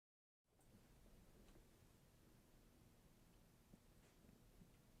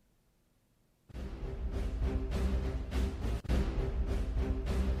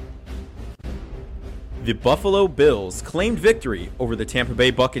The Buffalo Bills claimed victory over the Tampa Bay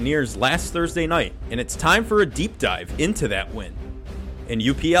Buccaneers last Thursday night, and it's time for a deep dive into that win. And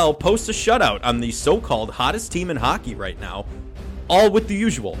UPL posts a shutout on the so-called hottest team in hockey right now, all with the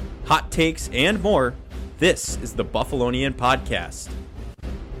usual hot takes and more. This is the Buffalonian Podcast.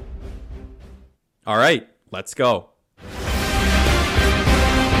 All right, let's go.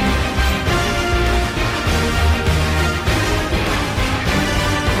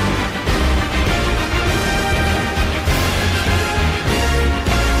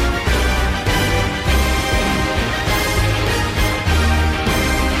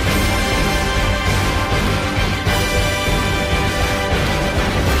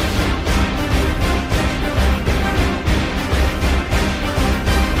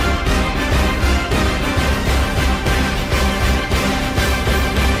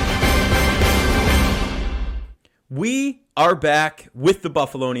 We are back with the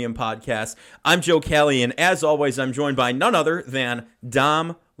Buffalonian Podcast. I'm Joe Kelly, and as always, I'm joined by none other than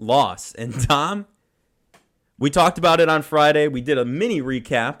Dom Loss. And Dom, we talked about it on Friday. We did a mini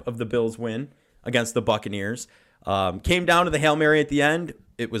recap of the Bills' win against the Buccaneers. Came down to the Hail Mary at the end.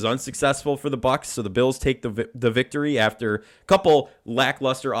 It was unsuccessful for the Bucs, so the Bills take the victory after a couple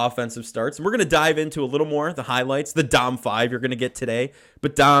lackluster offensive starts. And we're going to dive into a little more, the highlights, the Dom 5 you're going to get today.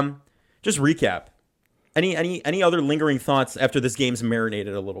 But Dom, just recap. Any other lingering thoughts after this game's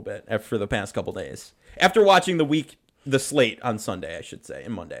marinated a little bit after the past couple days? After watching the slate on Sunday, I should say,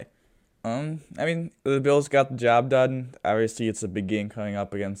 and Monday. The Bills got the job done. Obviously, it's a big game coming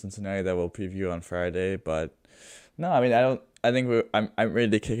up against Cincinnati that we'll preview on Friday. But no, I'm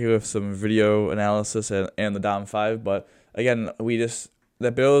ready to kick it with some video analysis and the Dom 5. But again,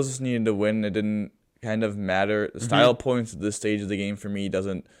 the Bills needed to win. It didn't kind of matter. The style points at this stage of the game for me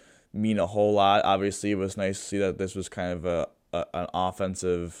doesn't mean a whole lot. Obviously, it was nice to see that this was kind of an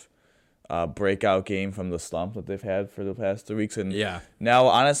offensive breakout game from the slump that they've had for the past 2 weeks. And now,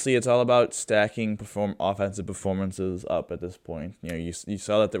 honestly, it's all about stacking offensive performances up at this point. You know, you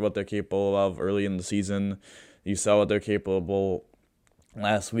saw that what they're capable of early in the season. You saw what they're capable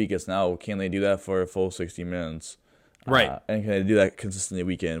last week. It's now, can they do that for a full 60 minutes? Right. And can they do that consistently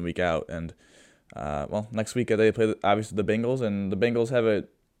week in, week out? And, next week they play, obviously, the Bengals, and the Bengals have a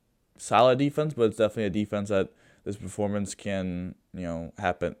solid defense, but it's definitely a defense that this performance can,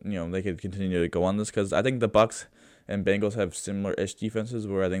 happen. They could continue to go on this because I think the Bucs and Bengals have similar-ish defenses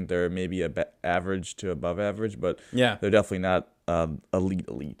where I think they're maybe average to above average, but they're definitely not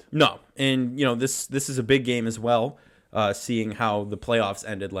elite. No, and this is a big game as well. Seeing how the playoffs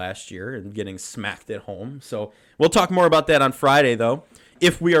ended last year and getting smacked at home. So we'll talk more about that on Friday, though.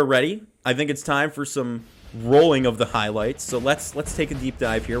 If we are ready, I think it's time for some rolling of the highlights. So let's take a deep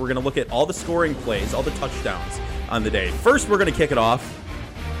dive here. We're going to look at all the scoring plays, all the touchdowns on the day. First, we're going to kick it off.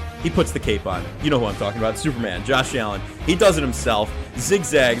 He puts the cape on. You know who I'm talking about. Superman, Josh Allen. He does it himself.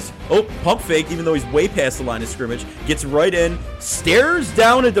 Zigzags. Oh, pump fake, even though he's way past the line of scrimmage. Gets right in. Stares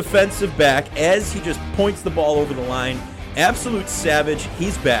down a defensive back as he just points the ball over the line. Absolute savage.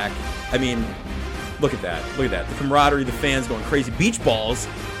 He's back. I mean, look at that. Look at that. The camaraderie, the fans going crazy. Beach balls.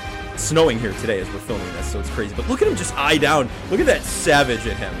 Snowing here today as we're filming this, so it's crazy. But look at him just eye down. Look at that savage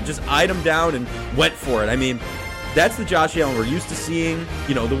at him. Just eyed him down and went for it. I mean, that's the Josh Allen we're used to seeing.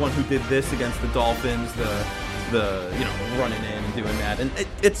 The one who did this against the Dolphins, the running in and doing that. And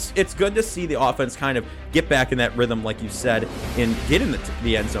it's good to see the offense kind of get back in that rhythm, like you said, and get in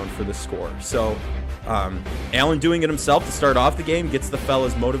the end zone for the score. So Allen doing it himself to start off the game gets the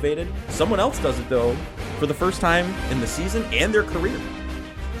fellas motivated. Someone else does it, though, for the first time in the season and their career.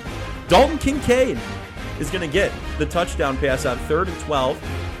 Dalton Kincaid is going to get the touchdown pass on 3rd and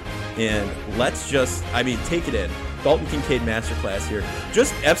 12. And let's just, take it in. Dalton Kincaid masterclass here.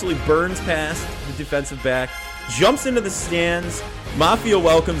 Just absolutely burns past the defensive back, jumps into the stands. Mafia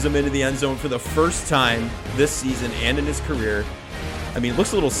welcomes him into the end zone for the first time this season and in his career.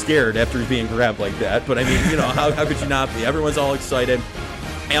 Looks a little scared after he's being grabbed like that. But, how could you not be? Everyone's all excited.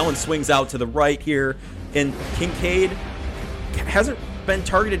 Allen swings out to the right here. And Kincaid hasn't been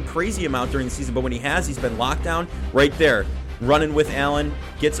targeted crazy amount during the season, but when he has, he's been locked down right there, running with Allen,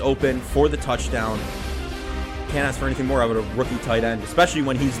 gets open for the touchdown. Can't ask for anything more out of a rookie tight end, especially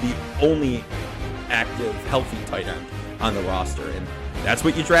when he's the only active, healthy tight end on the roster. And that's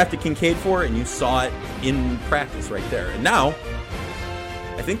what you drafted Kincaid for, and you saw it in practice right there. And now,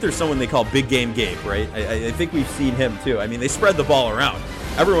 I think there's someone they call Big Game Gabe, right? I think we've seen him too. They spread the ball around.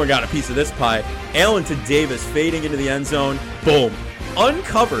 Everyone got a piece of this pie. Allen to Davis, fading into the end zone. Boom.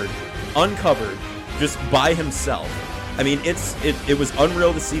 Uncovered, just by himself. I mean, it was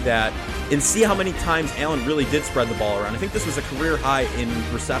unreal to see that and see how many times Allen really did spread the ball around. I think this was a career high in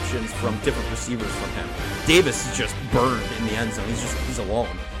receptions from different receivers from him. Davis is just burned in the end zone. He's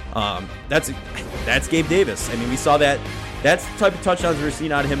alone. That's Gabe Davis. I mean, we saw that. That's the type of touchdowns we were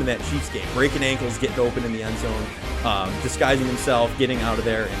seeing out of him in that Chiefs game. Breaking ankles, getting open in the end zone, disguising himself, getting out of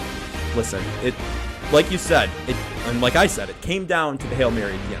there. And listen, like you said, and like I said, it came down to the Hail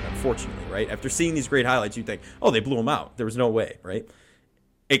Mary at the end, unfortunately, right? After seeing these great highlights, you think, oh, they blew him out. There was no way, right?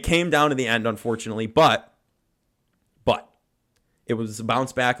 It came down to the end, unfortunately, but it was a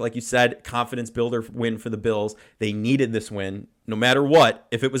bounce back, like you said, confidence builder win for the Bills. They needed this win, no matter what.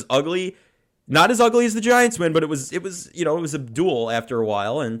 If it was ugly, not as ugly as the Giants win, but it was a duel after a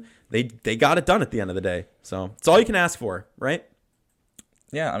while, and they got it done at the end of the day. So it's all you can ask for, right?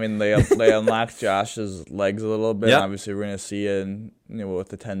 Yeah, I mean they unlocked Josh's legs a little bit. Yep. Obviously, we're gonna see it with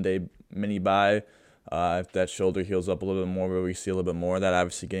the 10-day mini bye. If that shoulder heals up a little bit more, where we see a little bit more of that,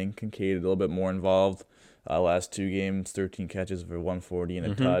 obviously getting Kincaid a little bit more involved. Last 2 games, 13 catches for 140 and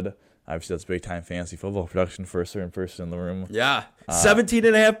a tud. Obviously, that's big-time fantasy football production for a certain person in the room. Yeah,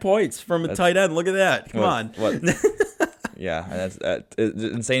 17.5 points from a tight end. Look at that. Come on. Yeah, and that's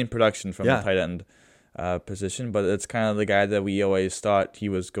insane production from the tight end position, but it's kind of the guy that we always thought he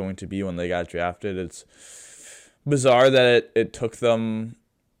was going to be when they got drafted. It's bizarre that it took them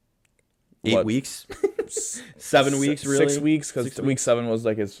 8 weeks, 7 weeks, really 6 weeks, because week 7 was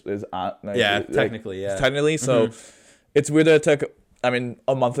like his technically. So it's weird that it took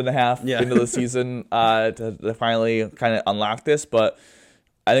a month and a half into the season to finally kind of unlock this, but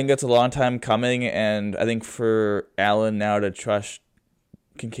I think that's a long time coming, and I think for Allen now to trust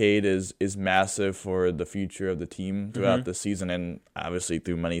Kincaid is massive for the future of the team throughout the season, and obviously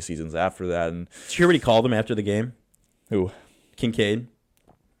through many seasons after that. And did you hear what he called him after the game? Who? Kincaid.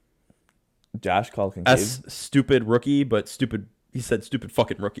 Josh called Kincaid stupid rookie, but stupid. He said stupid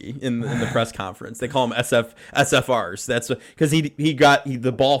fucking rookie in the press conference. They call him SFRs. That's because he got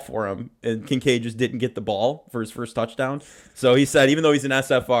the ball for him, and Kincaid just didn't get the ball for his first touchdown. So he said, even though he's an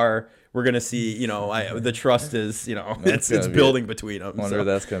SFR, we're gonna see. The trust is it's building between them. I wonder if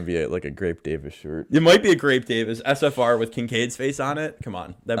that's gonna be a Grape Davis shirt. It might be a Grape Davis SFR with Kincaid's face on it. Come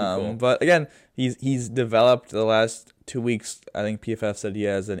on, that'd be cool. But again, he's developed the last 2 weeks. I think PFF said he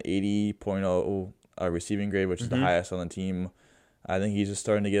has an 80.0 receiving grade, which is the highest on the team. I think he's just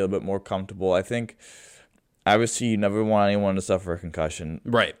starting to get a little bit more comfortable. I think, obviously, you never want anyone to suffer a concussion.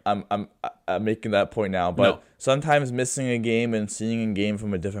 Right. I'm making that point now, but sometimes missing a game and seeing a game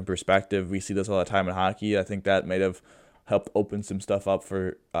from a different perspective, we see this all the time in hockey. I think that might have helped open some stuff up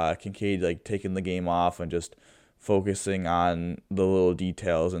for Kincaid, like taking the game off and just focusing on the little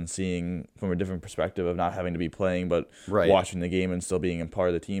details and seeing from a different perspective of not having to be playing, but watching the game and still being a part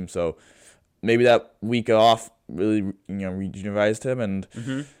of the team. So maybe that week off really rejuvenized him, and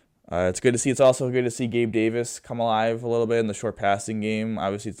it's good to see. It's also good to see Gabe Davis come alive a little bit in the short passing game.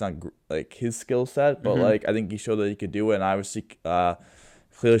 Obviously, it's not like his skill set, but I think he showed that he could do it. And obviously, Khalil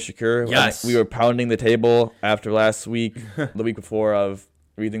Shakur. Yes, we were pounding the table after last week, the week before, of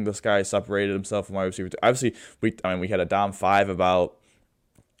we think this guy separated himself from wide receiver. Obviously, we had a Dom 5 about.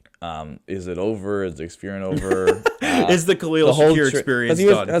 Is it over? Is the experience over? Is the Khalil Shakir experience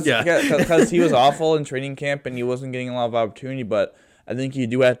done? Because he was awful in training camp and he wasn't getting a lot of opportunity. But I think you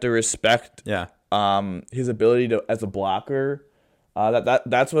do have to respect his ability to as a blocker.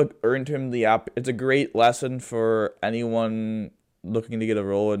 That's what earned him the app. It's a great lesson for anyone looking to get a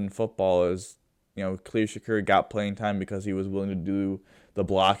role in football. Is Khalil Shakur got playing time because he was willing to do the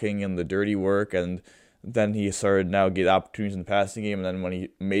blocking and the dirty work, and then he started now get opportunities in the passing game, and then when he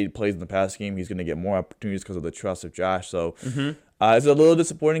made plays in the passing game, he's going to get more opportunities because of the trust of Josh. So it's a little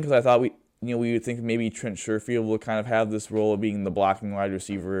disappointing because I thought we would think maybe Trent Sherfield will kind of have this role of being the blocking wide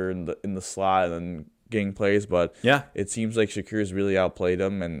receiver in the slot and then getting plays, but it seems like Shakir's really outplayed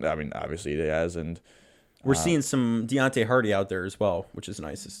him, and I mean obviously he has, and we're seeing some Deontay Hardy out there as well, which is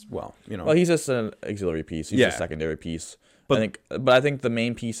nice as well. Well, he's just an auxiliary piece. He's a secondary piece. But I think the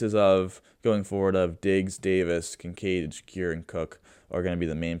main pieces of going forward of Diggs, Davis, Kincaid, Shakir, and Cook are going to be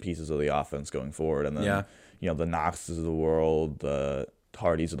the main pieces of the offense going forward. And then the Knoxes of the world, the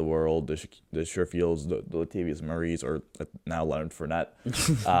Hardys of the world, the Sherfields, the Latavius Murrays, or now Leonard Fournette.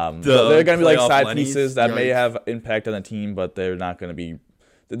 They're going to be like side pieces that may have impact on the team, but they're not going to be.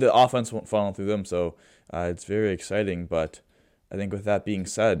 The offense won't funnel through them, so it's very exciting. But I think with that being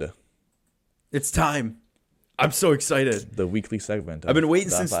said, it's time. I'm so excited. The weekly segment. I've been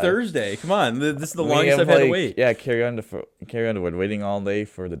waiting since Thursday. Come on, this is the longest I've had to wait. Yeah, carry on to waiting all day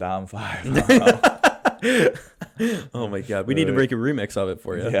for the Dom 5. Oh my God, we need to make a remix of it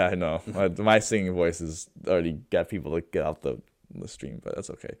for you. Yeah, I know. My singing voice has already got people to get off the stream, but that's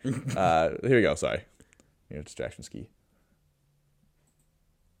okay. Here we go. Sorry, distraction ski.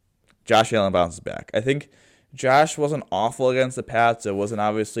 Josh Allen bounces back. I think Josh wasn't awful against the Pats. It wasn't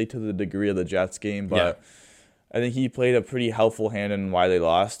obviously to the degree of the Jets game, but I think he played a pretty helpful hand in why they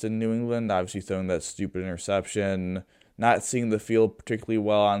lost in New England. Obviously throwing that stupid interception, not seeing the field particularly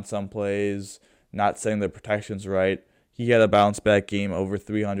well on some plays, not setting the protections right. He had a bounce-back game, over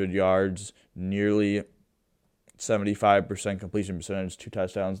 300 yards, nearly 75% completion percentage, 2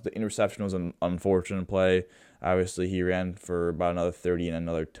 touchdowns. The interception was an unfortunate play. Obviously, he ran for about another 30 and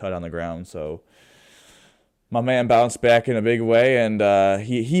another tut on the ground. So my man bounced back in a big way, and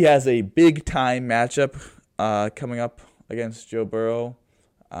he has a big-time matchup coming up against Joe Burrow.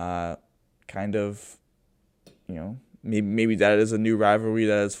 Kind of, maybe that is a new rivalry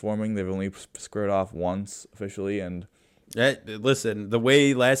that is forming. They've only squared off once officially, and listen, the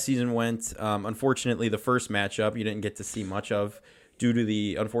way last season went, unfortunately, the first matchup you didn't get to see much of due to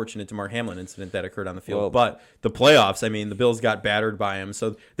the unfortunate Damar Hamlin incident that occurred on the field. But the playoffs, I mean, the Bills got battered by him,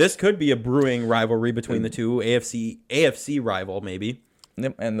 so this could be a brewing rivalry between the two, AFC rival maybe.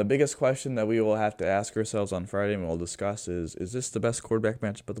 And the biggest question that we will have to ask ourselves on Friday, and we'll discuss, is this the best quarterback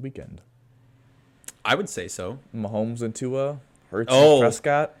matchup of the weekend? I would say so. Mahomes and Tua, Hurts and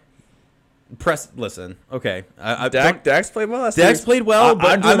Prescott. Listen, okay. Dak's played well. Dak's played well,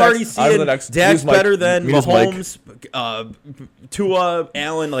 but I'm already seeing Dak's better than Mahomes, Tua,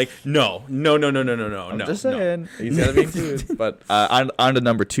 Allen. Like, no. I'm just saying. He's got to be included. But on to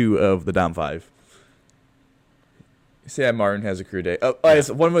number 2 of the down 5. Sam Martin has a career day.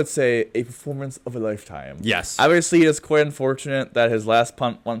 One would say a performance of a lifetime. Yes. Obviously, it's quite unfortunate that his last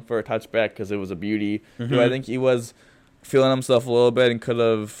punt went for a touchback because it was a beauty. Mm-hmm. I think he was feeling himself a little bit and could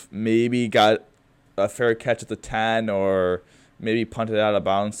have maybe got a fair catch at the 10 or maybe punted out of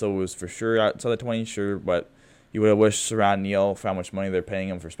bounds, so it was for sure outside the 20, sure. But you would have wished Saran Neal, for how much money they're paying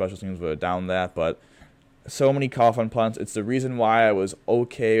him for special teams, would have downed that. But so many cough-on punts. It's the reason why I was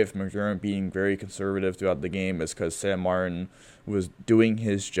okay with McDermott being very conservative throughout the game, is because Sam Martin was doing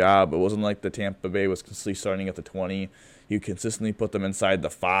his job. It wasn't like the Tampa Bay was consistently starting at the 20. You consistently put them inside the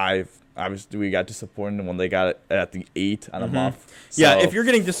 5. Obviously, we got disappointed when they got it at the 8 on a muff. So, yeah, if you're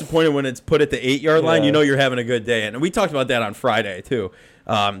getting disappointed when it's put at the 8-yard line, you know you're having a good day. And we talked about that on Friday, too.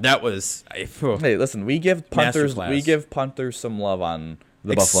 That was... Hey, listen, we give punters some love on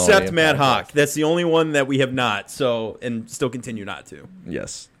the Buffalo. Except Matt Hawk. That's the only one that we have not, and still continue not to.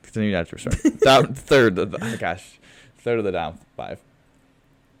 Yes, continue not to. Sorry. Third of the down 5.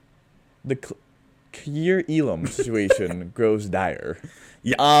 The Kaiir Elam situation grows dire.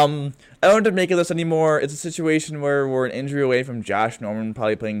 Yeah. I don't have to make of this anymore. It's a situation where we're an injury away from Josh Norman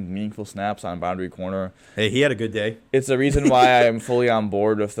probably playing meaningful snaps on boundary corner. Hey, he had a good day. It's the reason why I am fully on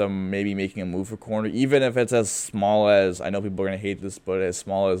board with them maybe making a move for corner, even if it's as small as, I know people are going to hate this, but as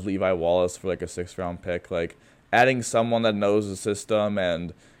small as Levi Wallace for like a 6th-round pick. Like, adding someone that knows the system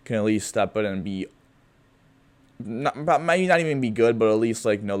and can at least step in and be, maybe not even be good, but at least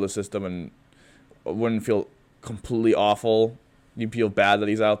like know the system and wouldn't feel completely awful. You feel bad that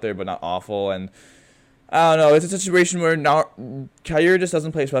he's out there, but not awful. And I don't know. It's a situation where now Kaiir just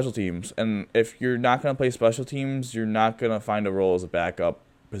doesn't play special teams. And if you're not going to play special teams, you're not going to find a role as a backup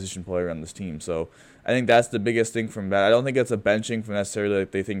position player on this team. So I think that's the biggest thing from that. I don't think it's a benching from necessarily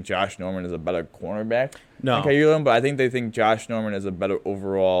like they think Josh Norman is a better cornerback than Kaiir, but I think they think Josh Norman is a better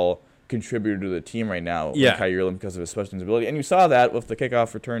overall contributor to the team right now than Kaiir because of his special teams ability. And you saw that with the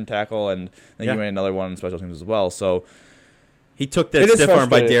kickoff return tackle, and then he made another one in special teams as well. So he took that stiff arm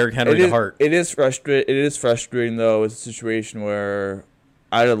by Derrick Henry to heart. It is frustrating, though. It's a situation where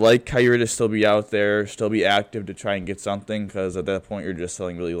I'd like Kaiir to still be out there, still be active to try and get something, because at that point you're just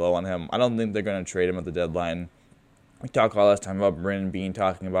selling really low on him. I don't think they're going to trade him at the deadline. We talk all this time about Brandon Beane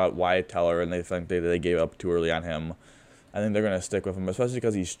talking about Wyatt Teller, and they think they gave up too early on him. I think they're going to stick with him, especially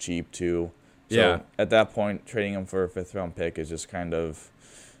because he's cheap, too. So at that point, trading him for a 5th-round pick is just kind of,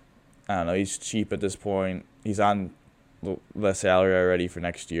 I don't know, he's cheap at this point. He's on less salary already for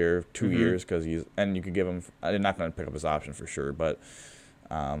next year, 2 years, because and you could give him, I'm not going to pick up his option for sure, but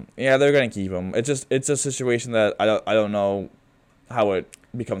they're going to keep him. It's a situation that I don't know how it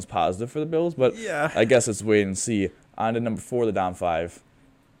becomes positive for the Bills, but I guess it's wait and see. On to number 4, the down 5.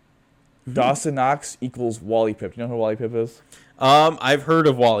 Dawson Knox equals Wally Pipp. Do you know who Wally Pipp is? I've heard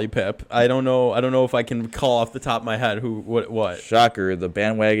of Wally Pipp. I don't know if I can call off the top of my head what. Shocker, the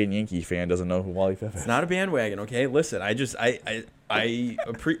bandwagon Yankee fan doesn't know who Wally Pipp is. It's not a bandwagon, okay? Listen,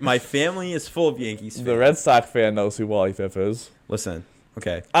 my family is full of Yankees fans. The Red Sox fan knows who Wally Pipp is. Listen,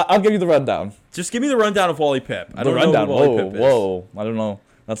 Okay. I'll give you the rundown. Just give me the rundown of Wally Pipp. I don't know who Wally Pipp is. Whoa. I don't know.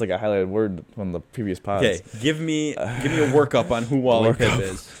 That's like a highlighted word from the previous pods. Okay, give me a workup on who Wally Pipp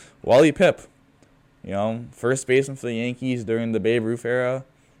is. Wally Pipp, first baseman for the Yankees during the Babe Ruth era,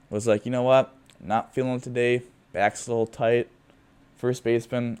 was like, you know what? Not feeling it today. Back's a little tight. First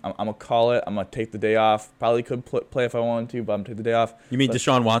baseman, I'm going to call it. I'm going to take the day off. Probably could play if I wanted to, but I'm going to take the day off. You mean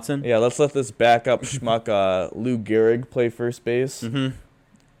Deshaun Watson? Yeah, let's let this backup schmuck Lou Gehrig play first base. Mm-hmm.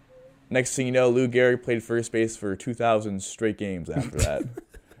 Next thing you know, Lou Gehrig played first base for 2,000 straight games after that.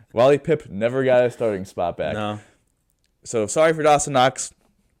 Wally Pipp never got a starting spot back. No. So sorry for Dawson Knox,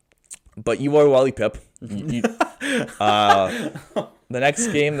 but you are Wally Pipp. The next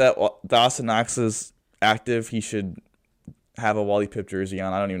game that Dawson Knox is active, he should have a Wally Pipp jersey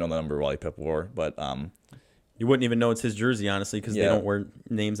on. I don't even know the number Wally Pipp wore, but you wouldn't even know it's his jersey, honestly, because they don't wear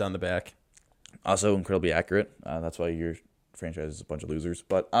names on the back. Also incredibly accurate. That's why your franchise is a bunch of losers.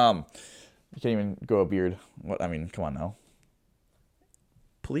 But you can't even grow a beard. Come on now.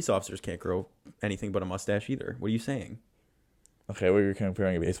 Police officers can't grow anything but a mustache either. What are you saying? Okay, well, you're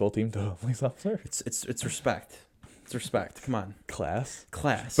comparing a baseball team to a police officer? It's respect. It's respect. Come on. Class.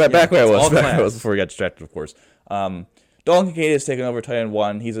 But back where I was before we got distracted, of course. Dalton Kincaid has taken over tight end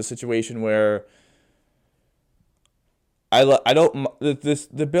 1. He's a situation where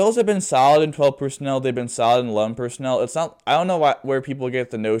the Bills have been solid in 12 personnel. They've been solid in 11 personnel. It's not. I don't know where people get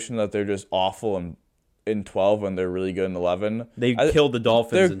the notion that they're just awful in 12 when they're really good in 11. They killed the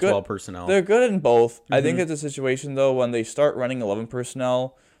Dolphins in 12 personnel. They're good in both. Mm-hmm. I think it's a situation, though, when they start running 11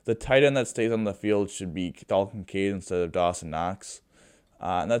 personnel, the tight end that stays on the field should be Dalton Kincaid instead of Dawson Knox.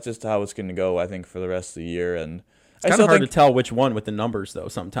 And that's just how it's going to go, I think, for the rest of the year. And it's kind of hard to tell which one with the numbers, though,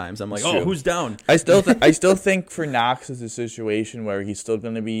 sometimes. I'm like, who's down? I still think for Knox it's a situation where he's still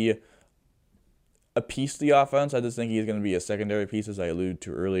going to be a piece of the offense. I just think he's going to be a secondary piece, as I alluded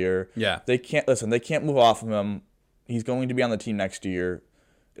to earlier. Yeah. They can't move off of him. He's going to be on the team next year.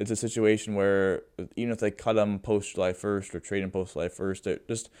 It's a situation where even if they cut him post-July 1st or trade him post-July 1st,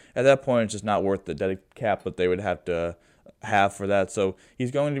 just at that point it's just not worth the dead cap that they would have to have for that. So he's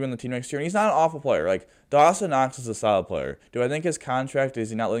going to be on the team next year, and he's not an awful player. Like, Dawson Knox is a solid player. Do I think his contract, is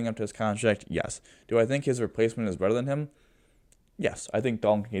he not living up to his contract? Yes. Do I think his replacement is better than him? Yes. I think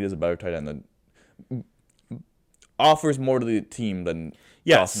Dalton Kincaid is a better tight end than offers more to the team than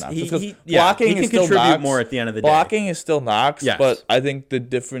Dawson Knox. Blocking he can contribute Knox. More at the end of the day. Blocking is still Knox, but I think the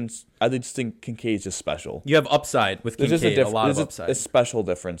difference, I just think Kincaid is just special. You have upside with Kincaid, a lot of upside. There's a special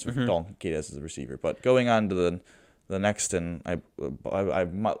difference with Dalton Kincaid as a receiver. But going on to the next, and I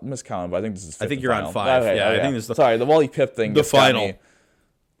miscounted, but I think this is fifth. I think you're final. on 5. Okay, I think this is the Wally Pipp thing. The final.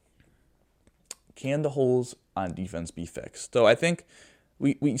 Can the holes on defense be fixed? So I think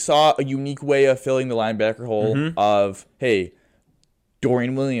we saw a unique way of filling the linebacker hole of, hey,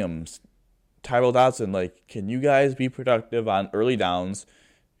 Dorian Williams, Tyrell Dodson, can you guys be productive on early downs,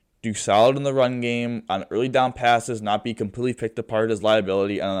 do solid in the run game, on early down passes, not be completely picked apart as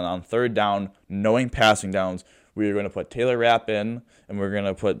liability, and then on third down, knowing passing downs, we are going to put Taylor Rapp in, and we're going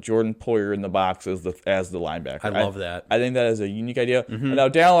to put Jordan Poyer in the box as the linebacker. I love that. I think that is a unique idea. And now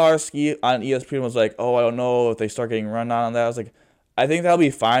Dan Larski on ESPN was like, I don't know if they start getting run on that. I was like, I think that'll be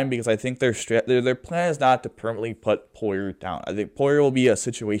fine because I think their plan is not to permanently put Poyer down. I think Poyer will be a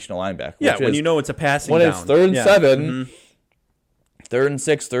situational linebacker. Yeah, when you know it's a passing down. When it's 3rd and 7, 3rd and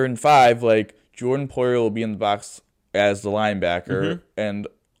 6, 3rd and 5, Jordan Poyer will be in the box as the linebacker, and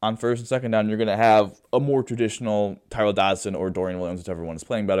on 1st and 2nd down, you're going to have a more traditional Tyrell Dodson or Dorian Williams, whichever one is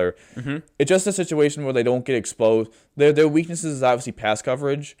playing better. It's just a situation where they don't get exposed. Their weaknesses is obviously pass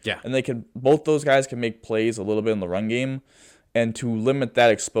coverage, and both those guys can make plays a little bit in the run game. And to limit that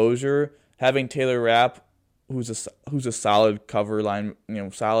exposure, having Taylor Rapp, who's a solid cover line,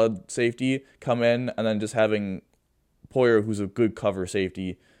 solid safety, come in, and then just having Poyer, who's a good cover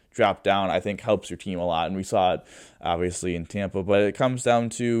safety, drop down, I think helps your team a lot. And we saw it obviously in Tampa. But it comes down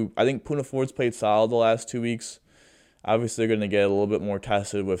to, I think Poona Ford's played solid the last 2 weeks. Obviously, they're going to get a little bit more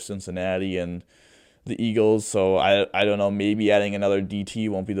tested with Cincinnati and the Eagles, so I don't know, maybe adding another DT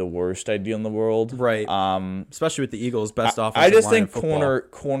won't be the worst idea in the world. Right. Especially with the Eagles' best offensive line. I just think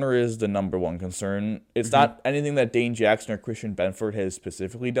corner is the number one concern. It's not anything that Dane Jackson or Christian Benford has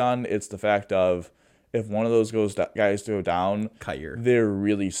specifically done. It's the fact of if one of those guys go down, they're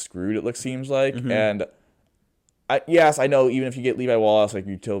really screwed, it seems like. And I know even if you get Levi Wallace,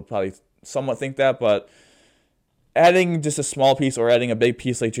 you'll probably somewhat think that, but adding just a small piece or adding a big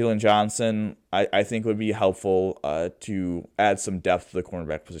piece like Jalen Johnson, I think would be helpful to add some depth to the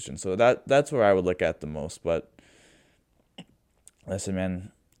cornerback position. So that's where I would look at the most. But listen,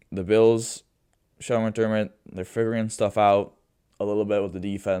 man, the Bills, Sean McDermott, they're figuring stuff out. a little bit with the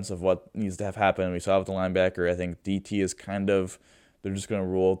defense of what needs to have happen. We saw with the linebacker. I think DT is they're just going to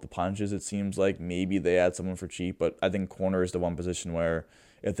roll with the punches, it seems like. Maybe they add someone for cheap, but I think corner is the one position where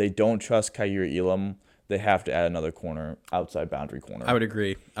if they don't trust Kaiir Elam, they have to add another corner, outside boundary corner. I would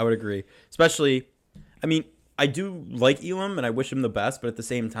agree. Especially, I mean, I do like Elam, and I wish him the best, but at the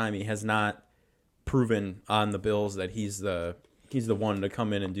same time, he has not proven on the Bills that he's the one to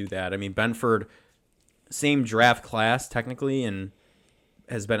come in and do that. I mean, Benford, same draft class technically, and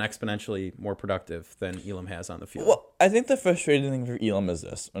has been exponentially more productive than Elam has on the field. Well, I think the frustrating thing for Elam is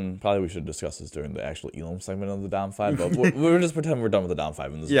this, and probably we should discuss this during the actual Elam segment of the Down 5, but we're just pretend we're done with the Down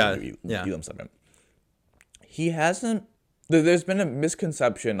 5 in this Elam segment. There's been a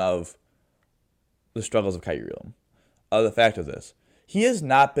misconception of the struggles of Kaiir Elam. The fact of this, he has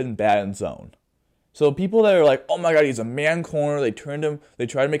not been bad in zone. So people that are like, oh my God, he's a man corner, they tried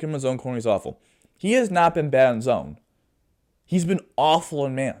to make him a zone corner, he's awful. He has not been bad in zone. He's been awful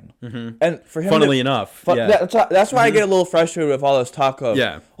in man. Mm-hmm. And for him, funnily enough, that's why I get a little frustrated with all this talk of,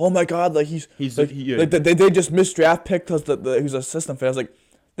 oh my God, like they just missed draft pick because he's a system fit. I was like,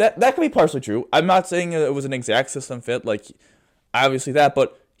 that could be partially true. I'm not saying it was an exact system fit, like obviously that,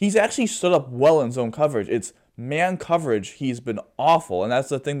 but he's actually stood up well in zone coverage. It's man coverage. He's been awful, and that's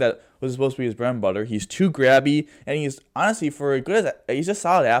the thing that was supposed to be his bread and butter. He's too grabby, and he's honestly he's a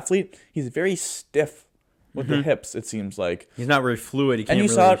solid athlete. He's very stiff with the hips, it seems like. He's not very fluid. He can't you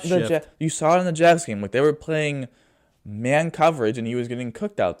really saw it in the Jags game. Like, they were playing man coverage, and he was getting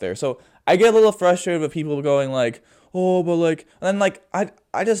cooked out there. So I get a little frustrated with people going like, oh, but like... And then, like,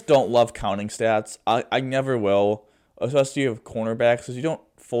 I just don't love counting stats. I never will, especially of cornerbacks, because you don't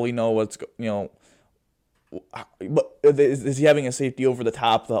fully know what's... But is he having a safety over the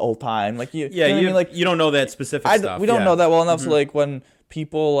top the whole time? Like you don't know that specific stuff. We don't know that well enough. So like when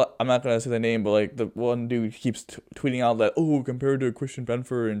people, I'm not gonna say the name, but like the one dude keeps tweeting out that compared to Christian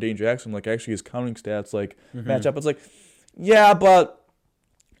Benford and Dane Jackson, like actually his counting stats like match up. It's like, yeah, but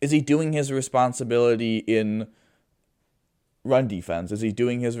is he doing his responsibility in run defense? Is he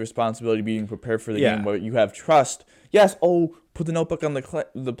doing his responsibility being prepared for the game where you have trust? Yes. Put the notebook on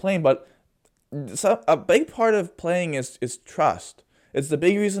the plane, but. So a big part of playing is trust. It's the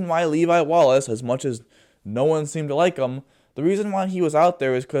big reason why Levi Wallace, as much as no one seemed to like him, the reason why he was out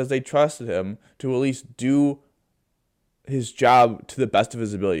there is because they trusted him to at least do his job to the best of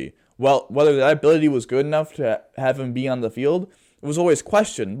his ability. Well, whether that ability was good enough to have him be on the field, it was always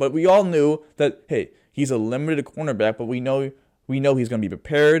questioned. But we all knew that, hey, he's a limited cornerback, but we know he's going to be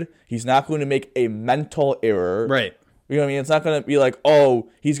prepared. He's not going to make a mental error. Right. You know what I mean? It's not going to be like,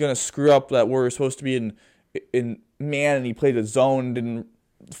 he's going to screw up that we're supposed to be in man and he played a zone, didn't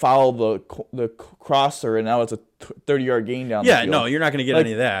follow the crosser, and now it's a 30-yard gain down the field. No, you're not going to get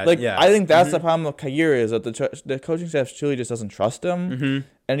any of that. I think that's the problem with Kaiir is that the coaching staff truly just doesn't trust him,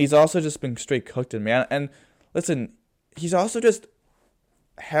 and he's also just been straight cooked in man. And listen, he's also just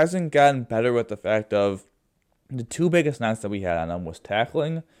hasn't gotten better with the fact of the two biggest knocks that we had on him was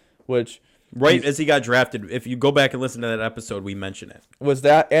tackling, which... Right as he got drafted, if you go back and listen to that episode, we mention it. Was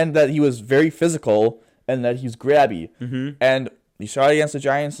that, and that he was very physical, and that he's grabby. Mm-hmm. And you saw it against the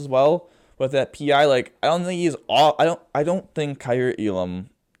Giants as well, with that PI, like, I don't think he's all, I don't think Kaiir Elam's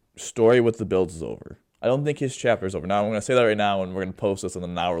story with the Bills is over. I don't think his chapter is over. Now, I'm going to say that right now, and we're going to post this, and then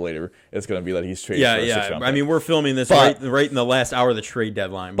an hour later, it's going to be that he's traded for a 6th round pick. I mean, we're filming this right in the last hour of the trade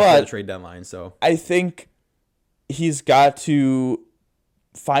deadline, before the trade deadline, so. I think he's got to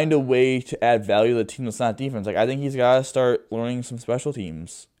find a way to add value to the team that's not defense. Like, I think he's got to start learning some special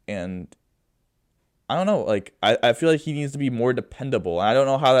teams. And I don't know. Like, I feel like he needs to be more dependable. And I don't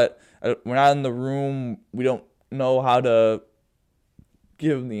know how that... We're not in the room. We don't know how to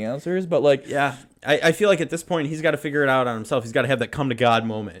give him the answers. But, like... Yeah. I feel like at this point, he's got to figure it out on himself. He's got to have that come-to-God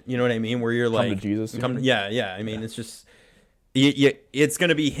moment. You know what I mean? Where you're like... Come to Jesus. Yeah. I mean, it's just... It's going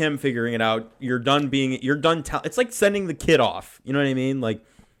to be him figuring it out. You're done. It's like sending the kid off. You know what I mean? Like,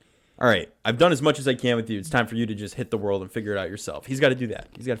 all right, I've done as much as I can with you. It's time for you to just hit the world and figure it out yourself. He's got to do that.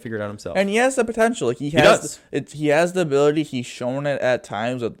 He's got to figure it out himself. And he has the potential. Like, he has the ability. He's shown it at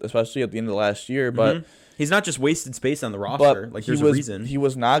times, especially at the end of last year. But he's not just wasted space on the roster. Like, there's a reason. He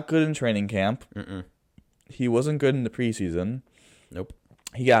was not good in training camp. Mm-mm. He wasn't good in the preseason. Nope.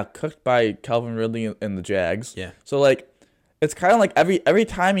 He got cooked by Calvin Ridley and the Jags. Yeah. So, like, it's kind of like every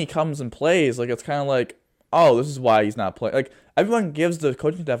time he comes and plays, like, it's kind of like, oh, this is why he's not playing. Like, everyone gives the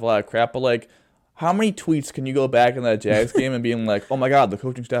coaching staff a lot of crap, but, like, how many tweets can you go back in that Jags game and being like, oh, my God, the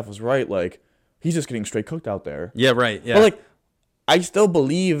coaching staff was right. Like, he's just getting straight cooked out there. Yeah, right. Yeah. But, like, I still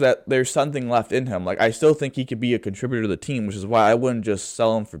believe that there's something left in him. Like, I still think he could be a contributor to the team, which is why I wouldn't just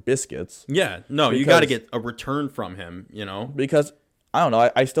sell him for biscuits. Yeah, no, you got to get a return from him, Because, I don't know,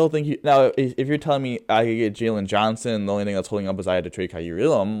 I still think now, if you're telling me I could get Jalen Johnson, the only thing that's holding up is I had to trade Kyrie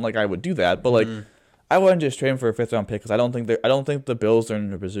Elam, like, I would do that. But, like, I wouldn't just trade him for a 5th round pick because I don't think the Bills are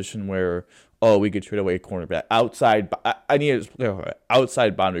in a position where we could trade away a cornerback outside. I need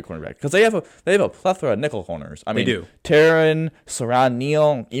outside boundary cornerback because they have a plethora of nickel corners. I mean, they do. Taryn, Saran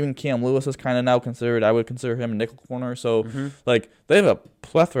Neal, even Cam Lewis is kind of now considered. I would consider him a nickel corner. So like they have a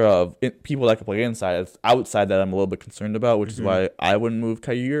plethora of people that can play inside. It's outside that I'm a little bit concerned about, which is why I wouldn't move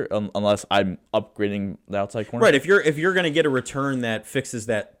Kyrie unless I'm upgrading the outside corner. Right. If you're going to get a return that fixes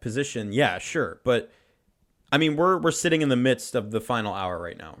that position, yeah, sure, but. I mean, we're sitting in the midst of the final hour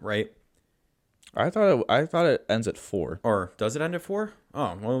right now, right? I thought it ends at 4. Or does it end at 4?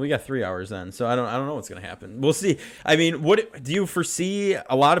 Oh, well, we got 3 hours then, so I don't know what's gonna happen. We'll see. I mean, what do you foresee?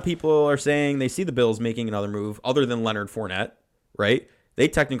 A lot of people are saying they see the Bills making another move other than Leonard Fournette, right? They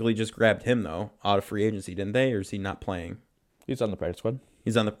technically just grabbed him though out of free agency, didn't they? Or is he not playing? He's on the practice squad.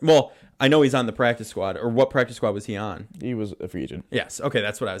 I know he's on the practice squad. Or what practice squad was he on? He was a free agent. Yes. Okay,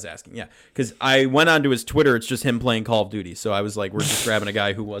 that's what I was asking. Yeah, because I went onto his Twitter. It's just him playing Call of Duty. So I was like, we're just grabbing a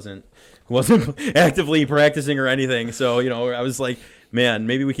guy who wasn't actively practicing or anything. So I was like, man,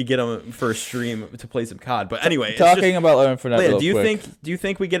 maybe we could get him for a stream to play some COD. But anyway, talking about Leonard Fournette. Do you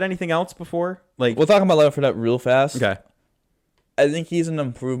think we get anything else before? Like, we'll talk about Leonard Fournette real fast. Okay. I think he's an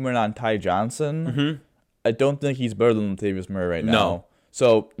improvement on Ty Johnson. Mm-hmm. I don't think he's better than Latavius Murray right now. No.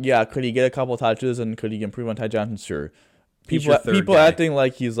 So, yeah, could he get a couple touches and could he improve on Ty Johnson? Sure. People guy. acting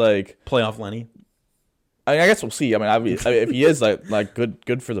like he's like playoff Lenny. I guess we'll see. I mean, if he is like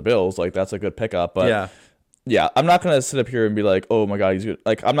good for the Bills, like that's a good pickup. But yeah, I'm not gonna sit up here and be like, oh my god, he's good.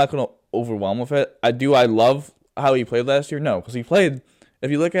 Like I'm not gonna overwhelm with it. I love how he played last year. No, because he played. If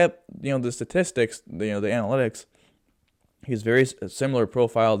you look at the statistics, the analytics, he's very similar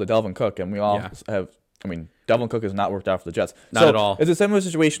profile to Dalvin Cook, and we all have. I mean, Dalvin Cook has not worked out for the Jets. Not at all. It's a similar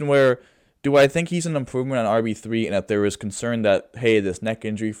situation where, do I think he's an improvement on RB3, and if there is concern that, hey, this neck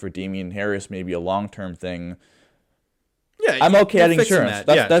injury for Damian Harris may be a long-term thing, I'm okay adding insurance.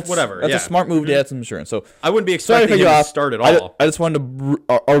 That's whatever. That's a smart move to add some insurance. So I wouldn't be expecting him to start at all. I just wanted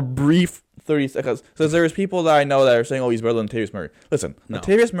a brief 30 seconds. So there's people that I know that are saying, oh, he's better than Latavius Murray. Listen,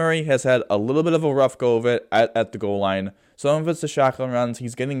 Latavius Murray has had a little bit of a rough go of it at the goal line. Some of it's the shotgun runs.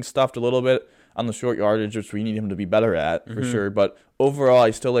 He's getting stuffed a little bit on the short yardage, which we need him to be better at, for sure. But overall,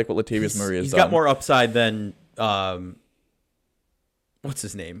 I still like what Latavius Murray has done. He's got more upside than, what's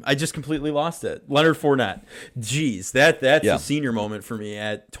his name? I just completely lost it. Leonard Fournette. Jeez, that's a senior moment for me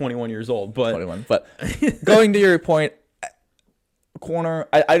at 21 years old. But 21. But going to your point, corner,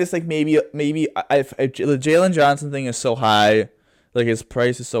 I just think maybe if the Jalen Johnson thing is so high, like his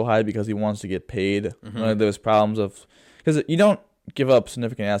price is so high because he wants to get paid. There's problems of, because you don't give up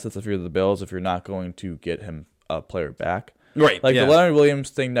significant assets if you're the Bills if you're not going to get him a player back. Right. Like the Leonard Williams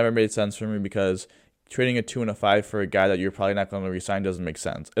thing never made sense for me because trading a 2 and a 5 for a guy that you're probably not going to re-sign doesn't make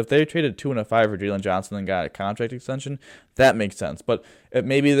sense. If they traded 2 and a 5 for Jalen Johnson and got a contract extension, that makes sense. But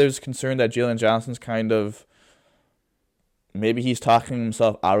maybe there's concern that Jalen Johnson's kind of, maybe he's talking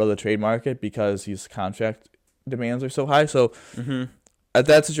himself out of the trade market because his contract demands are so high. So at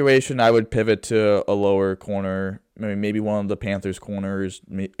that situation, I would pivot to a lower corner, maybe one of the Panthers corners,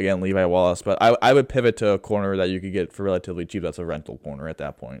 again, Levi Wallace. But I would pivot to a corner that you could get for relatively cheap. That's a rental corner at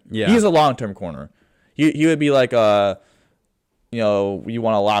that point. Yeah. He's a long-term corner. He would be like you want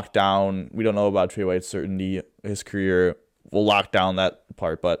to lock down. We don't know about Trey White's certainty, his career. We'll lock down that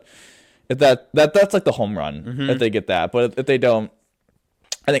part. But if that's like the home run if they get that. But if they don't,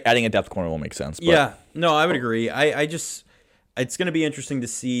 I think adding a depth corner will make sense. But, yeah, no, I would agree. It's going to be interesting to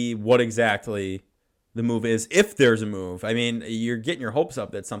see what exactly the move is, if there's a move. I mean, you're getting your hopes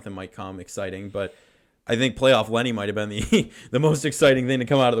up that something might come exciting, but I think playoff Lenny might have been the most exciting thing to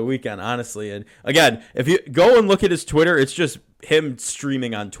come out of the weekend, honestly. And again, if you go and look at his Twitter, it's just him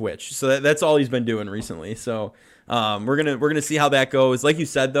streaming on Twitch. So that's all he's been doing recently. So we're gonna see how that goes. Like you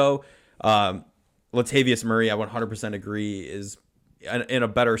said, though, Latavius Murray, I 100% agree, is in a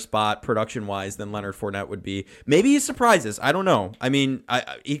better spot production-wise than Leonard Fournette would be. Maybe he surprises. I don't know. I mean,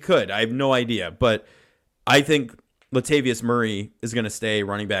 he could. I have no idea. But I think Latavius Murray is going to stay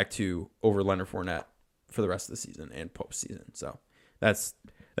running back 2 over Leonard Fournette for the rest of the season and postseason. So that's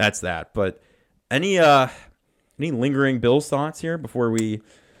that. But any lingering Bills thoughts here before we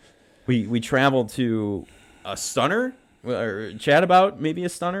travel to a stunner or chat about maybe a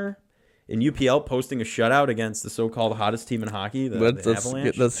stunner? In UPL posting a shutout against the so-called hottest team in hockey, the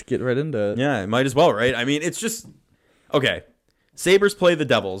Avalanche. Let's get right into it. Yeah, might as well, right? I mean, it's just okay. Sabres play the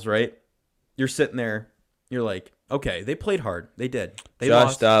Devils, right? You're sitting there. You're like, okay, they played hard. They did. They Josh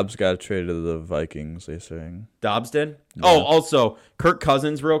lost. Dobbs got traded to the Vikings, they're saying. Dobbs did? Yeah. Oh, also, Kirk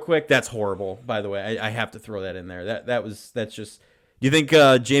Cousins, real quick. That's horrible, by the way. I have to throw that in there. That's just... Do you think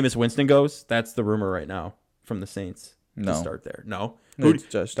Jameis Winston goes? That's the rumor right now from the Saints to start there. No? No, it's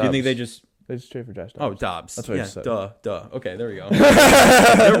Josh Dobbs. Do you think they just... They just traded for Josh Dobbs. Oh, Dobbs. That's what I said. Duh. Okay, there we go.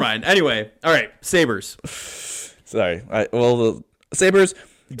 Never mind. Anyway, all right, Sabres. Sorry. All right, well, the Sabres...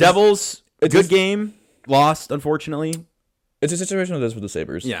 Devils, good game. Lost, unfortunately. It's a situation with this with the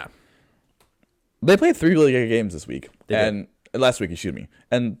Sabres. Yeah. They played 3 really good games this week. Last week, excuse me.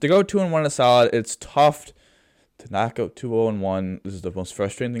 And to go 2-1 is solid. It's tough to not go 2-0-1. This is the most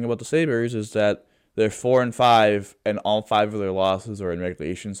frustrating thing about the Sabres is that they're 4-5, and all 5 of their losses are in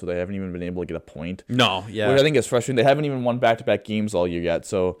regulation, so they haven't even been able to get a point. No, yeah. Which I think is frustrating. They haven't even won back-to-back games all year yet.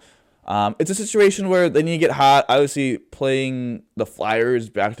 So it's a situation where they need to get hot. Obviously, playing the Flyers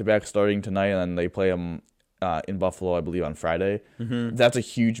back-to-back starting tonight, and then they play them in Buffalo, I believe, on Friday. Mm-hmm. That's a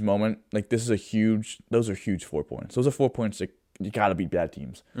huge moment. Like, those are huge 4 points. Those are 4 points that you got to beat bad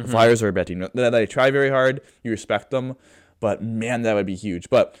teams. Mm-hmm. The Flyers are a bad team. They try very hard. You respect them. But, man, that would be huge.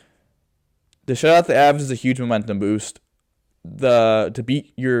 But the shutout the Avs is a huge momentum boost. To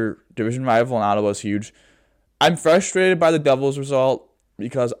beat your division rival in Ottawa is huge. I'm frustrated by the Devils' result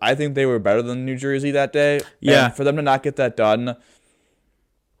because I think they were better than New Jersey that day. Yeah. And for them to not get that done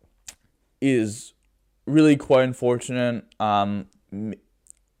is really quite unfortunate. I don't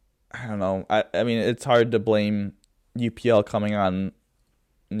know. I mean, it's hard to blame UPL coming on,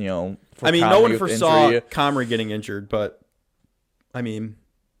 for no one foresaw Comrie getting injured, but, Comrie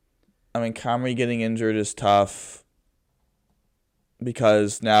getting injured is tough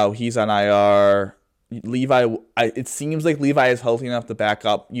because now he's on IR. Levi, it seems like Levi is healthy enough to back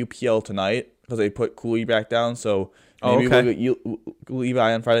up UPL tonight because they put Cooley back down. So maybe we'll get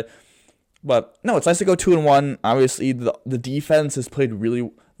Levi on Friday. But no, it's nice to go 2-1. Obviously, the defense has played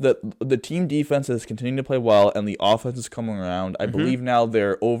really. The team defense has continued to play well, and the offense is coming around. I believe now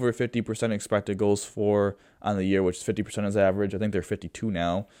they're over 50% expected goals for on the year, which is 50% is average. I think they're 52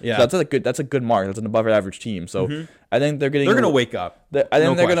 now. Yeah, so that's a good mark. That's an above average team. So I think they're going to wake up. I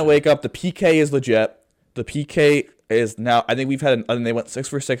think they're going to wake up. The PK is legit. The PK is now. I think they went 6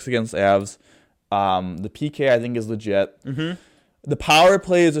 for 6 against Avs. The PK I think is legit. Mm-hmm. The power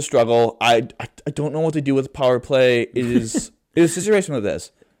play is a struggle. I don't know what to do with power play. It is a situation with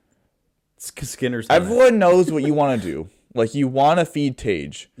this. Skinner's. Everyone knows what you want to do. Like, you want to feed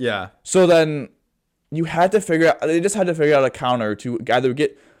Tage. Yeah. So then you had to figure out. They just had to figure out a counter to either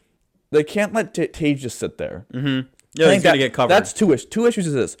get. They can't let Tage just sit there. Mm-hmm. Yeah, he's gonna get covered. That's two issues.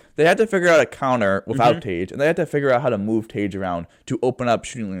 Is this they had to figure out a counter without Tage, and they had to figure out how to move Tage around to open up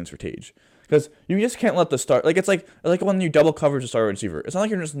shooting lanes for Tage. Because you just can't let the start. Like, it's like when you double coverage a star receiver. It's not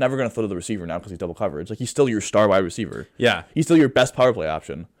like you're just never going to throw to the receiver now because he's double coverage. Like, he's still your star wide receiver. Yeah. He's still your best power play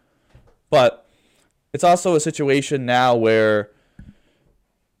option. But it's also a situation now where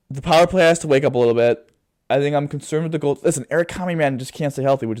the power play has to wake up a little bit. I think I'm concerned with the goal. Listen, Eric Comrie, man, just can't stay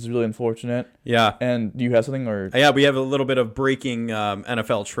healthy, which is really unfortunate. Yeah. And do you have something? Or yeah, we have a little bit of breaking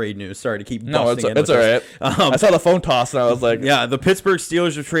NFL trade news. Sorry to keep busting in. It's all right. I saw the phone toss, and I was like... Yeah, the Pittsburgh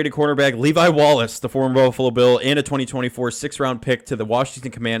Steelers have traded cornerback Levi Wallace, the former Buffalo Bill, and a 2024 6th-round pick to the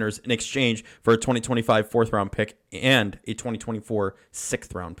Washington Commanders in exchange for a 2025 4th-round pick and a 2024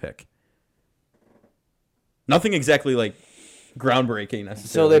 6th-round pick. Nothing exactly, groundbreaking necessarily.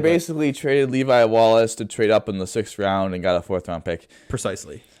 So they basically traded Levi Wallace to trade up in the 6th round and got a 4th-round pick.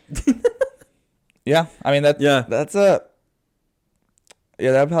 Precisely. Yeah, I mean, that'd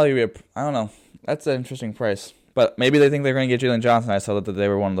probably be I don't know. That's an interesting price. But maybe they think they're going to get Jalen Johnson. I saw that they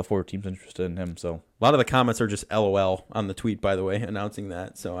were one of the 4 teams interested in him. So a lot of the comments are just LOL on the tweet, by the way, announcing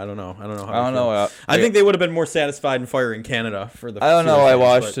that. So I don't know. I think they would have been more satisfied in firing Canada for the. I don't know why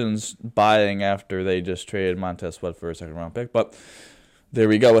Washington's buying after they just traded Montez Sweat for a 2nd-round pick, but there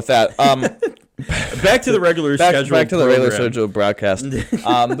we go with that. Back to the regular schedule. Back to the regular schedule broadcast. The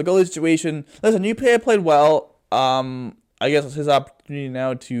goalie situation. Listen, UPA played well. I guess it's his opportunity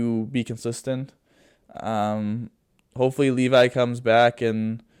now to be consistent. Hopefully Levi comes back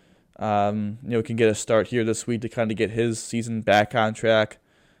and can get a start here this week to kind of get his season back on track.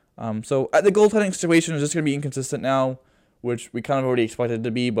 So the goaltending situation is just going to be inconsistent now, which we kind of already expected it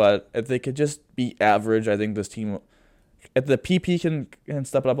to be. But if they could just be average, I think this team, if the PP can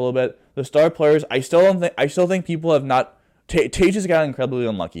step it up a little bit. The star players, I still think people have not. Tage has gotten incredibly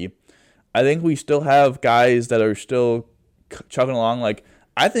unlucky. I think we still have guys that are still chugging along. Like,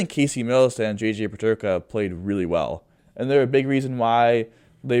 I think Casey Middleton and JJ Peterka played really well. And they're a big reason why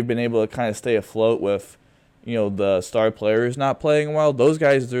they've been able to kind of stay afloat with the star player is not playing well. Those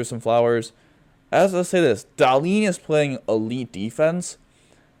guys deserve some flowers. Let's say this. Dahlin is playing elite defense.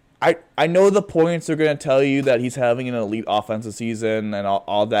 I know the points are going to tell you that he's having an elite offensive season and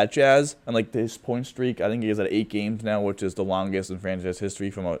all that jazz. And, his point streak, I think he is at 8 games now, which is the longest in franchise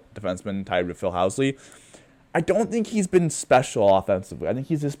history from a defenseman tied with Phil Housley. I don't think he's been special offensively. I think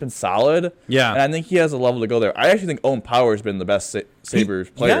he's just been solid. Yeah. And I think he has a level to go there. I actually think Owen Power has been the best Sabres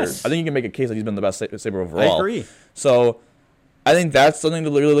player. Yes. I think you can make a case that he's been the best Sabre overall. I agree. So I think that's something to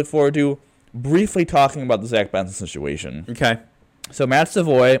really look forward to. Briefly talking about the Zach Benson situation. Okay. So Matt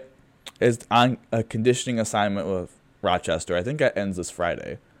Savoy is on a conditioning assignment with Rochester. I think that ends this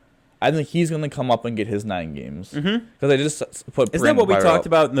Friday. I think he's going to come up and get his 9 games. Because they just put Isn't that what we talked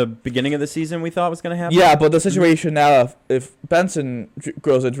about in the beginning of the season we thought was going to happen? Yeah, but the situation now, if Benson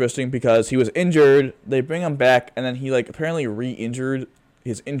grows interesting because he was injured, they bring him back, and then he apparently re-injured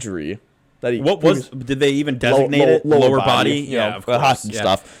his injury. That he did they even designate it? Lower body? Yeah, of course. Hockey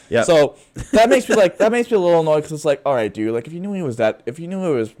stuff. Yeah. So that makes me a little annoyed because it's all right, dude. If you knew he was that, if you knew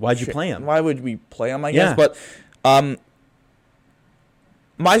it was, why'd you play him? Why would we play him? I guess. But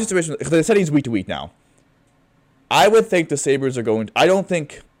my situation, because they said he's week to week now. I would think the Sabres are going. I don't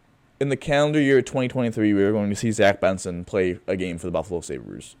think in the calendar year 2023 we are going to see Zach Benson play a game for the Buffalo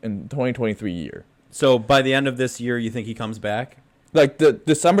Sabres in 2023 year. So by the end of this year, you think he comes back? The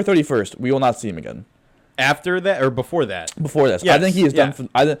December 31st, we will not see him again. After that or before that? Before this. Yes. I think he is done for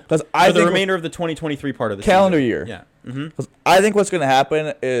the remainder of the 2023 part of the calendar season. year. Yeah. Because I think what's going to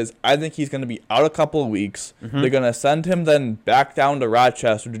happen is I think he's going to be out a couple of weeks. They're going to send him then back down to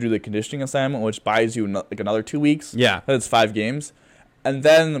Rochester to do the conditioning assignment, which buys you another 2 weeks. Yeah. That's 5 games. And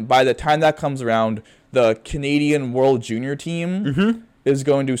then by the time that comes around, the Canadian World Junior team is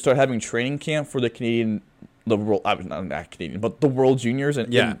going to start having training camp for the World Juniors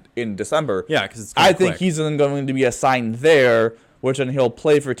in December. Yeah, because I think he's then going to be assigned there, which then he'll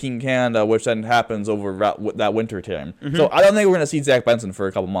play for Team Canada, which then happens over that winter time. So I don't think we're going to see Zach Benson for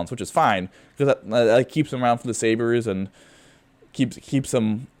a couple months, which is fine because that keeps him around for the Sabres and keeps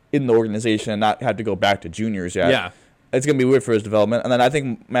him in the organization and not have to go back to juniors yet. Yeah. It's going to be weird for his development. And then I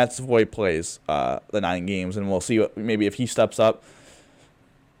think Matt Savoy plays the 9 games, and we'll see maybe if he steps up.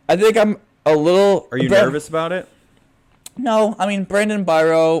 I think I'm a little... Are you nervous about it? No. I mean, Brandon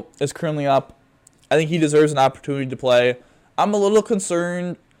Byro is currently up. I think he deserves an opportunity to play. I'm a little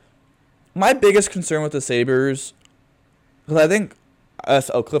concerned. My biggest concern with the Sabres, because I think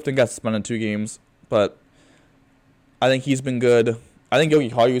Clifton got suspended 2 games, but I think he's been good. I think Yogi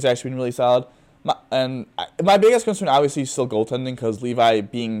Haru's actually been really solid. My biggest concern, obviously, is still goaltending, because Levi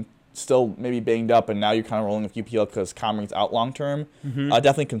being still maybe banged up, and now you're kind of rolling with UPL because Comrie's out long term,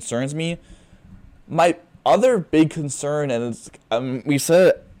 definitely concerns me. My other big concern, and it's, we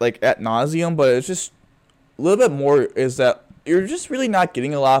said it ad nauseum, but it's just a little bit more, is that you're just really not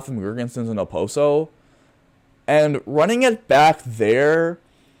getting a lot from Jurgensen and Oposo, and running it back there,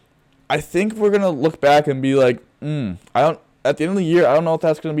 I think we're gonna look back and be like, I don't. At the end of the year, I don't know if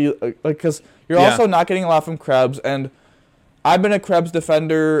that's gonna be because you're also not getting a lot from Krebs, and I've been a Krebs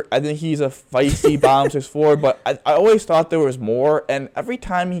defender. I think he's a feisty bomb 6'4", but I always thought there was more. And every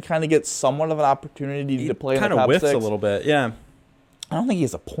time he kind of gets somewhat of an opportunity to play in the top 6, kind of whiffs a little bit. Yeah, I don't think he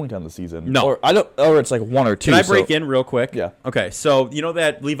has a point on the season. No, or it's like 1 or 2. Can I break in real quick? Yeah. Okay. So you know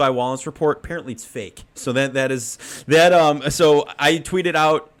that Levi Wallace report? Apparently it's fake. So that is. So I tweeted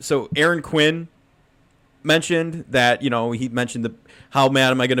out. So Aaron Quinn mentioned that, he mentioned how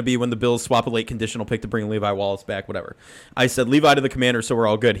mad am I going to be when the Bills swap a late conditional pick to bring Levi Wallace back, whatever. I said Levi to the Commander, so we're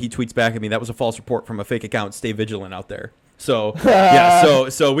all good. He tweets back at me, that was a false report from a fake account. Stay vigilant out there. So yeah,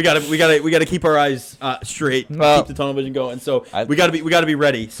 so we gotta keep our eyes straight, keep the tunnel vision going. So we gotta be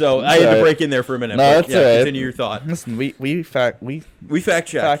ready. So I had to break in there for a minute. No, but, that's all right. Continue your thought. Listen, we fact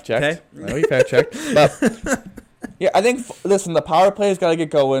checked. Okay? No, we fact checked. But yeah, I think the power play has got to get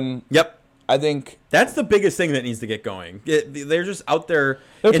going. Yep. I think that's the biggest thing that needs to get going. They're just out there.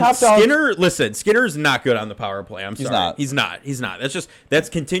 They're top down. Skinner's not good on the power play. I'm sorry. He's not. That's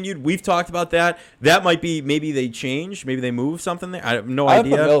continued. We've talked about that. That might be, maybe they change. Maybe they move something there. I have no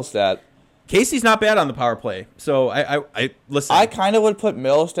idea. I would put Middlestat. Casey's not bad on the power play. So I listen. I kind of would put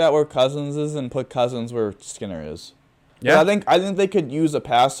Middlestat where Cousins is and put Cousins where Skinner is. Yeah. I think they could use a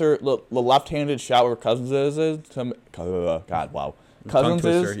passer, the left-handed shot where Cousins is. God, wow. Cousins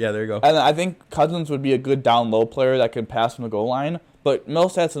is. Yeah, there you go. And I think Cousins would be a good down-low player that can pass from the goal line. But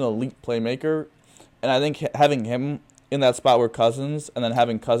Middlestat's an elite playmaker. And I think having him in that spot where Cousins, and then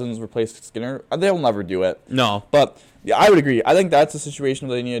having Cousins replace Skinner, they'll never do it. No. But yeah, I would agree. I think that's the situation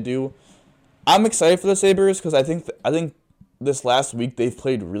they need to do. I'm excited for the Sabres because I think this last week they've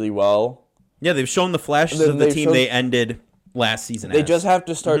played really well. Yeah, they've shown the flashes of the team they ended last season. They just have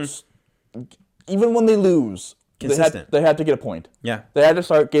to start, even when they lose, consistent. They had to get a point. Yeah, they had to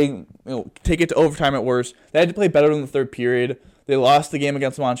start getting, take it to overtime at worst. They had to play better in the third period. They lost the game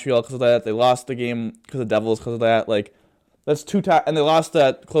against Montreal because of that. They lost the game because of the Devils because of that. Like, that's and they lost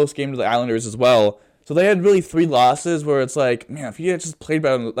that close game to the Islanders as well. So they had really 3 losses where it's like, man, if you had just played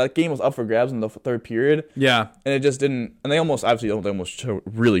better, that game was up for grabs in the third period. Yeah. And it just didn't, and they almost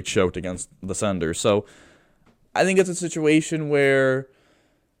really choked against the Senators. So I think it's a situation where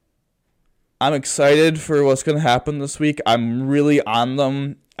I'm excited for what's going to happen this week. I'm really on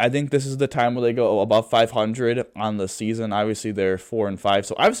them. I think this is the time where they go above 500 on the season. Obviously, they're 4-5.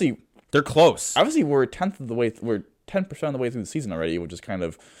 So obviously, they're close. Obviously, we're 10% of the way through the season already, which is kind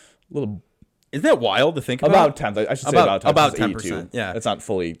of a little. Isn't that wild to think about? About 10. I should say about 10. 10%. Yeah, it's not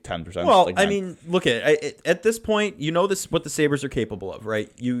fully 10%. Well, like I mean, look at this point, you know what the Sabres are capable of, right?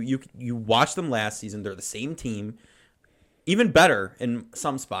 You watched them last season; they're the same team, even better in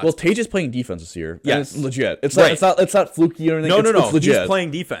some spots. Well, Tage is playing defense this year. Yeah, it's legit. It's not fluky or anything. No, it's legit. He's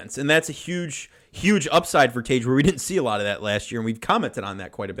playing defense, and that's a huge upside for Tage, where we didn't see a lot of that last year, and we've commented on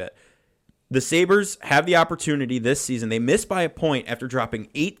that quite a bit. The Sabres have the opportunity this season. They missed by a point after dropping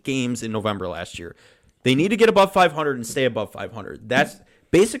 8 games in November last year. They need to get above 500 and stay above 500. That's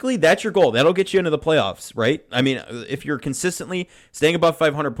your goal. That'll get you into the playoffs, right? I mean, if you're consistently staying above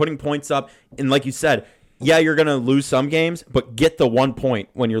 500, putting points up, and like you said, yeah, you're going to lose some games, but get the 1 point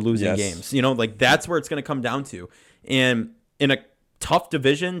when you're losing games. Like that's where it's going to come down to. And in a tough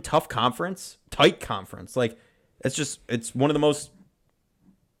division, tough conference, tight conference, like it's one of the most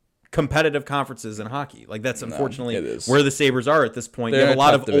competitive conferences in hockey. Like that's unfortunately where the Sabres are at this point. You have a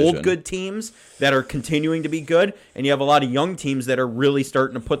lot of old good teams that are continuing to be good, and you have a lot of young teams that are really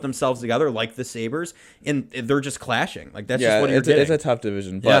starting to put themselves together, like the Sabres, and they're just clashing. Like that's just what you're getting. It's a tough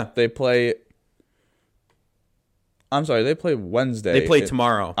division, but they play. I'm sorry, they play Wednesday. They play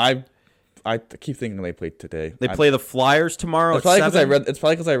tomorrow. I keep thinking they play today. They play the Flyers tomorrow. It's probably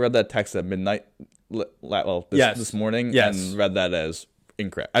because I read that text at midnight. This morning, and read that as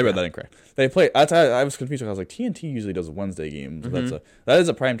incorrect. I read that incorrect. They play. I was confused. I was like, TNT usually does a Wednesday game. So that is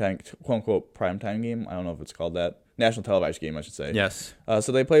a primetime, quote unquote, primetime game. I don't know if it's called that. National televised game, I should say. Yes.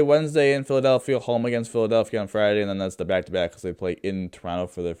 So they play Wednesday in Philadelphia, home against Philadelphia on Friday, and then that's the back-to-back because they play in Toronto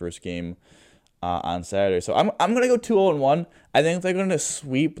for their first game on Saturday. So I'm gonna go 2-0-1. I think they're gonna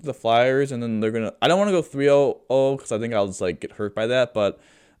sweep the Flyers, and then they're gonna. I don't want to go 3-0 because I think I'll just get hurt by that, but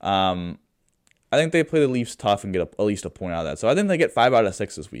I think they play the Leafs tough and get at least a point out of that. So I think they get 5 out of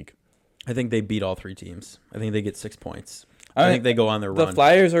 6 this week. I think they beat all 3 teams. I think they get 6 points. I think they go on their run. The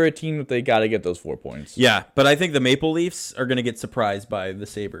Flyers are a team that they got to get those 4 points. Yeah, but I think the Maple Leafs are going to get surprised by the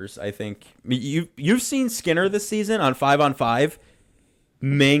Sabres. I think you've seen Skinner this season on 5-on-5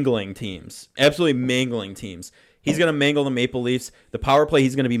 mangling teams. Absolutely mangling teams. He's going to mangle the Maple Leafs. The power play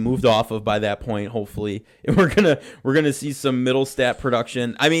he's going to be moved off of by that point, hopefully. And we're going to see some middle stat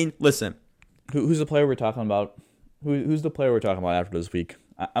production. I mean, listen. Who's the player we're talking about? Who's the player we're talking about after this week?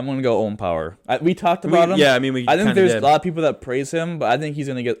 I'm gonna go Owen Power. We talked about him. Yeah, I mean, I think there's a lot of people that praise him, but I think he's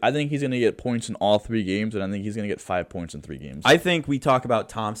gonna get points in all 3 games, and I think he's gonna get 5 points in 3 games. I think we talk about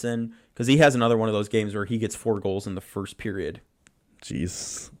Thompson because he has another one of those games where he gets 4 goals in the first period.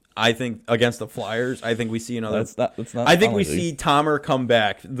 Jeez. I think against the Flyers, I think we see another. That's not I think we see Tomer come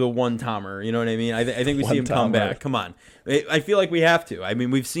back, the one Tomer. You know what I mean? I think we see him come back. Come on. I feel like we have to. I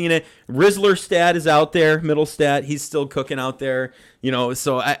mean, we've seen it. Rizzler stat is out there, middle stat. He's still cooking out there.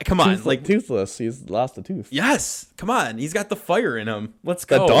 So come on. Toothless. He's lost a tooth. Yes. Come on. He's got the fire in him. Let's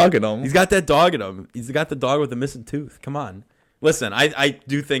go. That dog in him. He's got that dog in him. He's got the dog with the missing tooth. Come on. Listen, I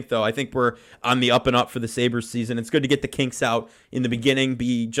do think, though, I think we're on the up and up for the Sabres season. It's good to get the kinks out in the beginning,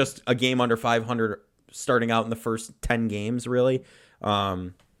 be just a game under 500 starting out in the first 10 games, really.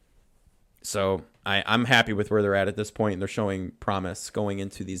 So I'm happy with where they're at this point, and they're showing promise going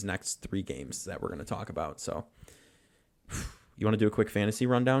into these next 3 games that we're going to talk about. So you want to do a quick fantasy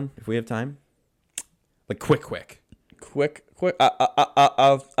rundown if we have time? Quick.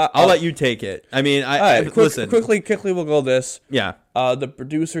 I'll let you take it. I mean, listen. Quickly, we'll go this. Yeah. The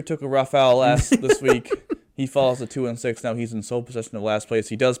producer took a rough foul this week. He falls to 2-6. Now he's in sole possession of last place.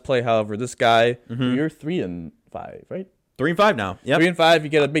 He does play, however, this guy. You're 3-5, right? 3-5 now. Yeah. 3-5. You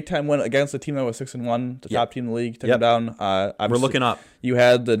get a big time win against a team that was 6-1, the top team in the league. Took him down. We're looking up. You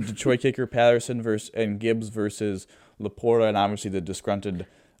had the Detroit kicker Patterson and Gibbs versus Laporta, and obviously the disgruntled.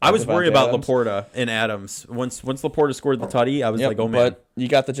 I was worried about Laporta and Adams. Once Laporta scored the tutty, I was like, oh, man. But you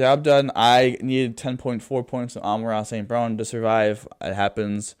got the job done. I needed 10.4 points from Amon-Ra St. Brown to survive. It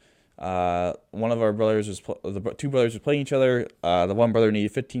happens. One of our brothers the two brothers were playing each other. The one brother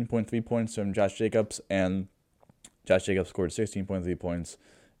needed 15.3 points from Josh Jacobs, and Josh Jacobs scored 16.3 points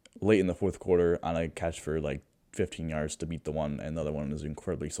late in the fourth quarter on a catch for like 15 yards to beat the one, and the other one is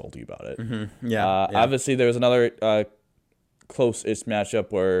incredibly salty about it. Mm-hmm. Yeah, Obviously, there was another close-ish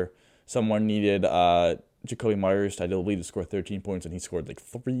matchup where someone needed Jacoby Myers, I believe, to score 13 points, and he scored like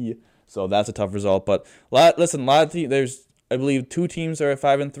 3. So that's a tough result. But there's, I believe, 2 teams that are at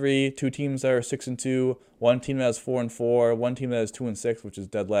 5-3, 2 teams that are 6-2, 1 team that has 4-4, 1 team that has 2-6, which is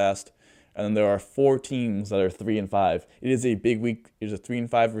dead last. And then there are 4 teams that are 3-5. It is a big week. It's a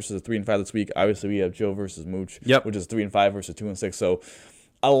 3-5 versus a 3-5 this week. Obviously, we have Joe versus Mooch, which is 3-5 versus 2-6. So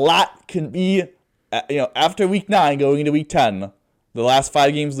a lot can be, after week 9 going into week 10, the last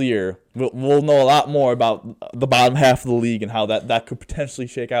 5 games of the year, we'll know a lot more about the bottom half of the league and how that could potentially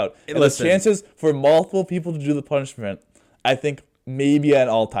shake out. And the chances for multiple people to do the punishment, I think, maybe at an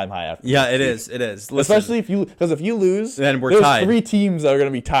all-time high after. Yeah, it is. Listen, especially if you lose, then there's tied. 3 teams that are going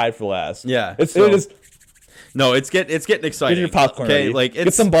to be tied for last. Yeah, it is. No, it's getting exciting. Get your popcorn ready. Like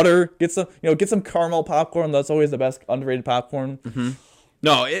get some butter, get some caramel popcorn. That's always the best underrated popcorn. Mm-hmm.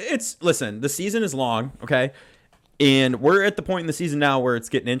 No, listen. The season is long, okay, and we're at the point in the season now where it's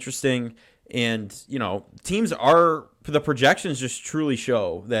getting interesting, and teams are. The projections just truly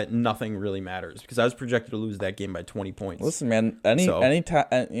show that nothing really matters because I was projected to lose that game by 20 points. Listen, man,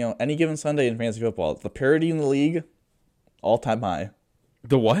 any given Sunday in fantasy football, the parity in the league, all-time high.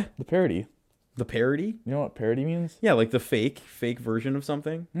 The what? The parity. The parody? You know what parody means? Yeah, like the fake version of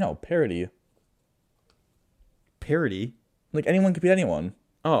something. No, parody. Parody? Like anyone could beat anyone.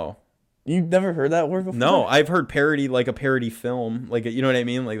 Oh. You've never heard that word before? No, I've heard parody like a parody film, like you know what I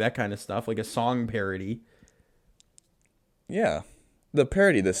mean, like that kind of stuff, like a song parody. Yeah. The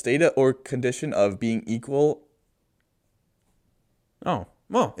parity, the state or condition of being equal. Oh,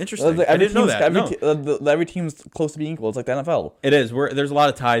 well, interesting. I didn't know that. Every team's close to being equal. It's like the NFL. It is. There's a lot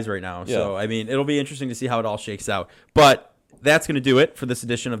of ties right now. Yeah. So, I mean, it'll be interesting to see how it all shakes out. But that's going to do it for this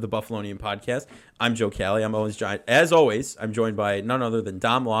edition of the Buffalonian Podcast. I'm Joe Callie. As always, I'm joined by none other than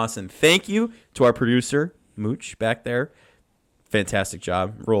Dom Lawson. Thank you to our producer, Mooch, back there. Fantastic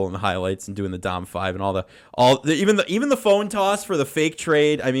job rolling the highlights and doing the Dom 5 and even the phone toss for the fake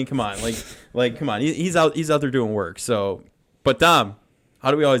trade. I mean, come on, like come on, he's out there doing work. So, but Dom,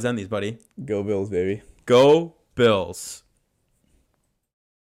 how do we always end these, buddy? Go Bills, baby. Go Bills.